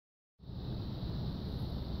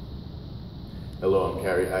Hello, I'm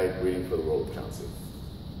Cary, Hite, waiting for the role of Chauncey.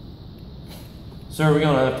 Sir, we're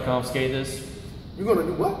going to have to confiscate this. You're gonna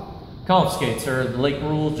do what? Confiscate, sir. The lake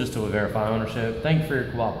rules just to verify ownership. Thank you for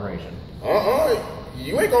your cooperation.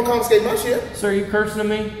 You ain't gonna confiscate my shit. Sir, you cursing at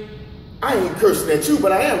me? I ain't cursing at you,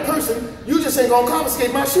 but I am cursing. You just ain't gonna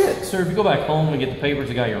confiscate my shit. Sir, if you go back home and get the papers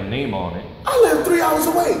that got your name on it. I live 3 hours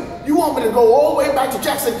away. You want me to go all the way back to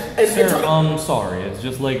Jackson and... Sir, I'm sorry. It's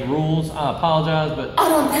just lake rules. I apologize, but... I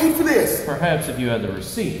done paid for this. Perhaps if you had the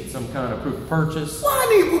receipt, some kind of proof of purchase. Why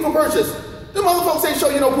I need proof of purchase? Them other folks ain't show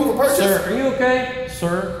you no proof of purchase. Sir, are you okay?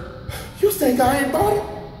 Sir? You think I ain't bought it?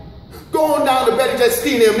 Go on down to Betty Jet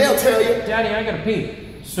Ski them, they'll tell you. Daddy, I gotta pee.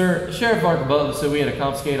 Sir, the Sheriff of Arkabutla said we had to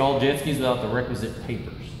confiscate all jet skis without the requisite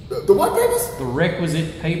papers. The what papers? The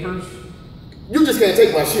requisite papers? You just can't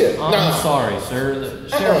take my shit. I'm sorry, sir. The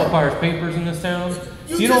sheriff requires papers in this town.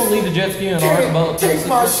 If you don't leave the jet ski in Arkabutla, take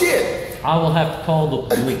my shit. I will have to call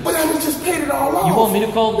the police. But I just paid it all off. You want me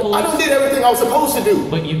to call the police? I done did everything I was supposed to do.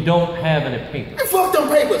 But you don't have any papers. And fuck them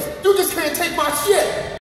papers. You just can't take my shit.